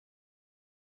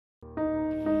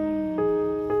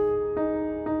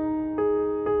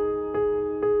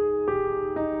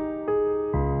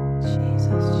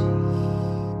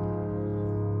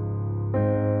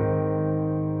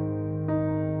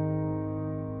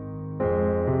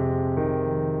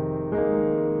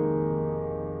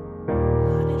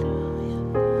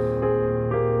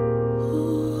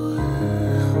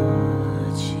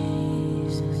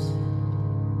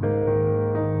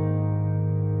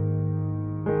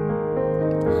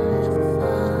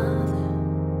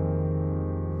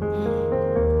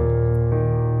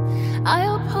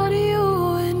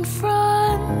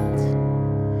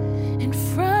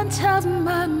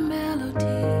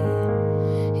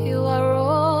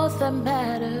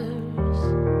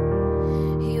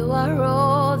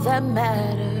that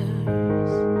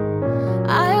matters.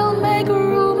 I'll make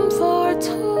room for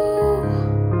two,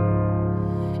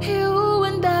 you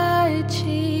and I,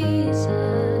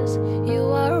 Jesus. You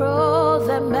are all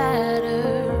that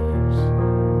matters.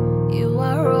 You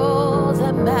are all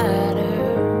that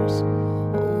matters.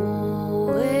 Oh,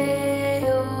 eh,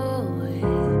 oh,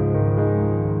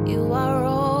 eh. You are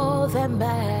all that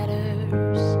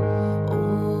matters.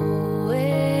 Oh,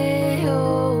 eh,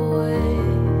 oh,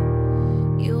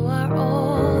 eh. You are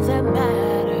all that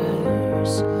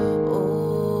matters.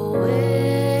 Oh,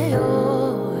 eh,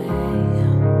 oh,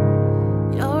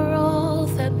 eh. You're all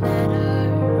that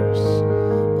matters.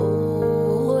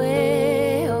 Oh,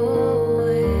 eh, oh,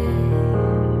 eh.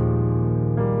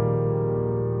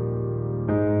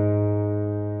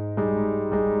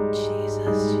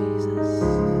 Jesus, Jesus.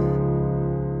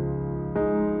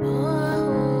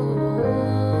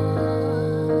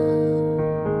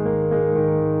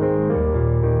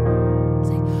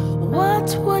 What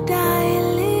would I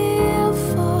live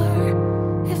for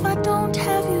if I don't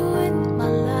have you in my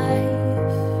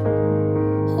life?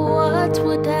 What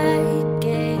would I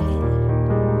gain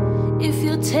if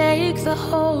you take the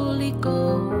Holy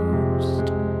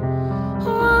Ghost?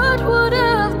 What would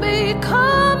have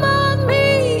become of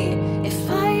me if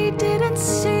I didn't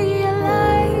see a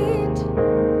light?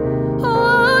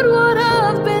 What would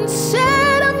have been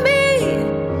said of me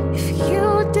if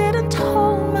you didn't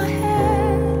hold my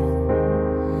hand?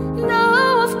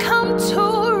 Now I've come to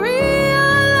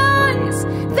realize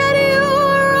that you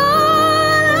are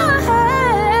all I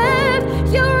have.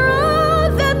 You're all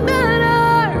that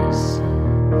matters.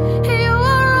 You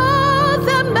are all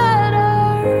that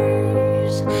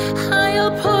matters.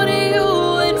 I'll put you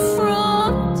in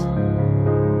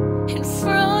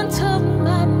front of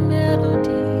my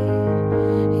melody.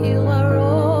 You are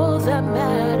all that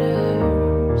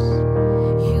matters.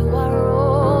 You are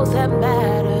all that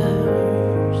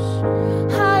matters.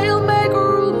 I'll make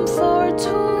room for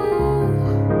two,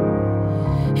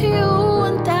 you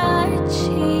and I,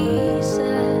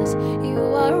 Jesus. You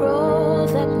are all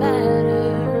that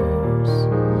matters.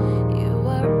 You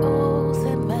are all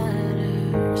that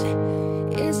matters.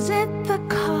 Is it the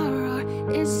car or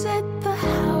is it the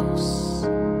house?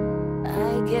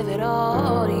 I give it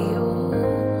all to you.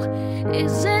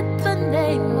 Is it the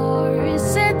name or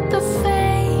is it the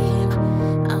fame?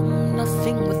 I'm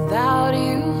nothing without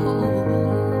you.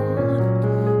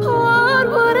 What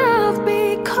would have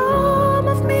become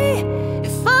of me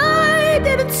if I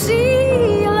didn't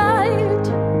see a light?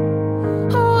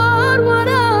 What would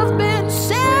have been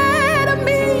said of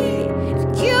me if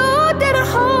you didn't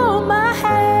hold my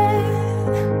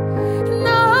hand?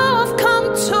 Now I've come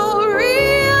to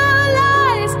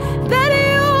realize that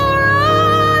you're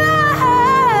all I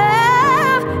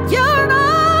have. You're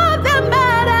all that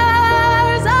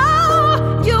matters.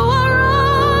 Oh, you are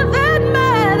all that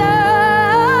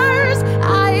matters.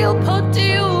 I'll put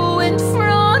you in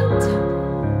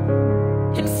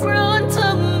front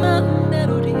of my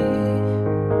melody.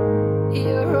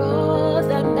 You're all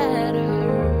that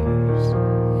matters.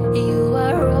 You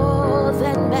are all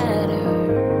that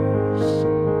matters.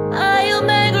 I'll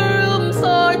make room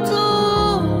for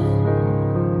two,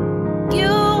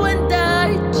 you and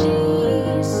I,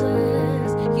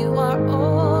 Jesus. You are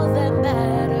all that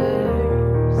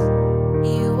matters.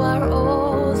 You are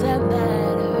all that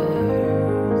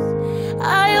matters.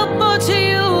 I'll put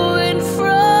you in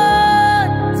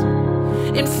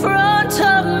front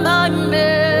of my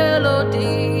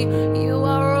melody. You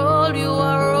are all, you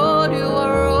are all, you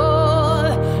are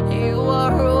all, you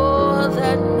are all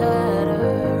that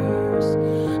matters.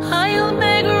 I'll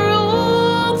make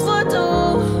room for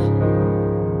two,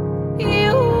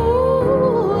 you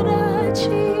and I,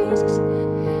 Jesus.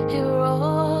 You're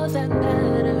all that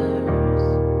matters.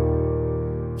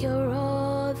 You're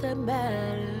all that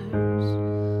matters.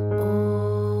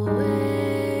 Oh,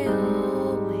 eh,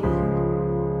 oh, eh.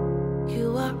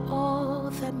 You are all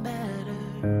that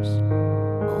matters.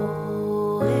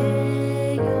 Oh,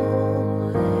 eh,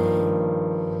 oh,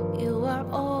 eh. You are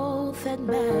all that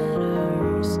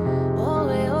matters. Oh,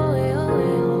 eh, oh, eh, oh, eh,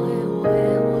 oh, eh, oh, eh,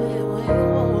 oh, eh, oh,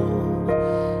 eh,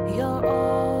 oh. You're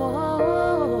all.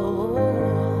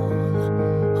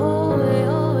 Oh, eh,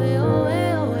 oh, eh, oh,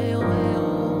 eh, oh, eh, oh, eh,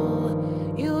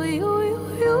 oh. You, you, you,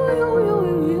 you, you, you,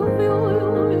 you, you,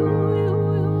 you, you, you, you.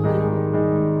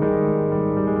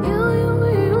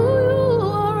 You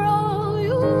are all,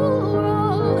 you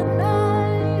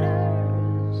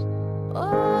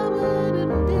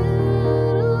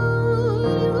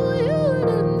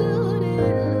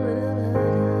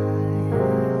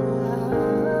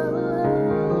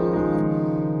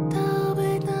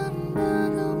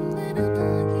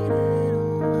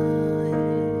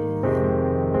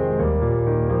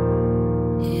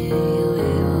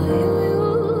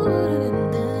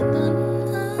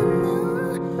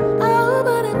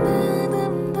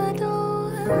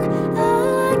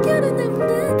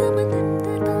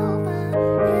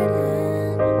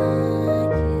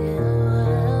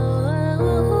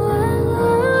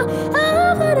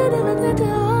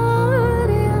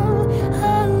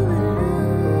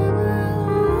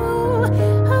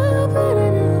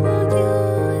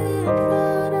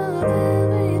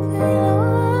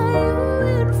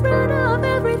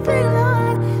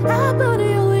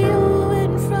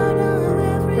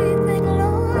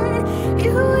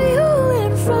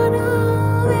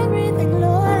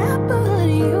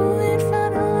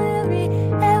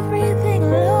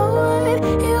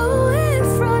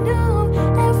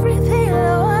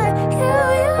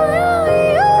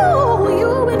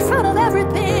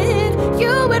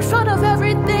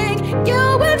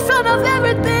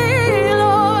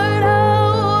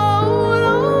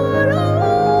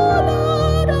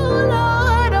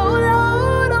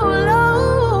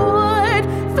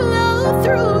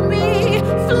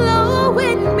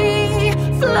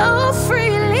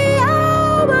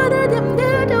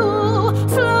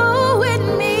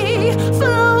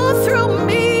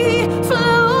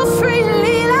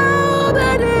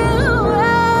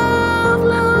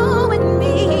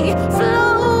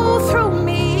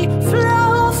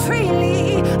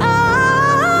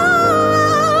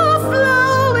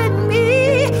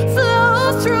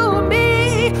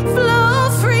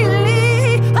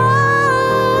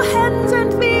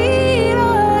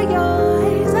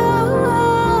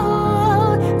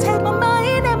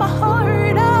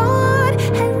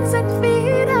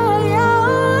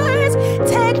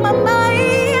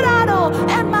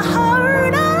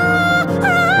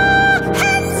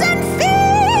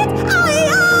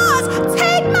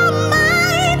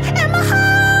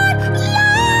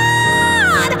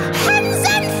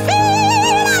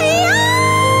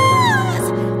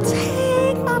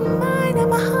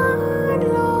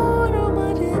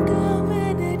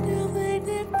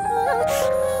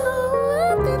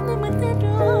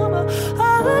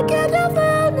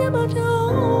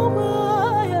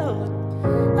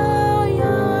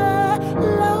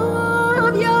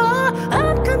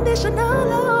unconditional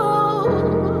love.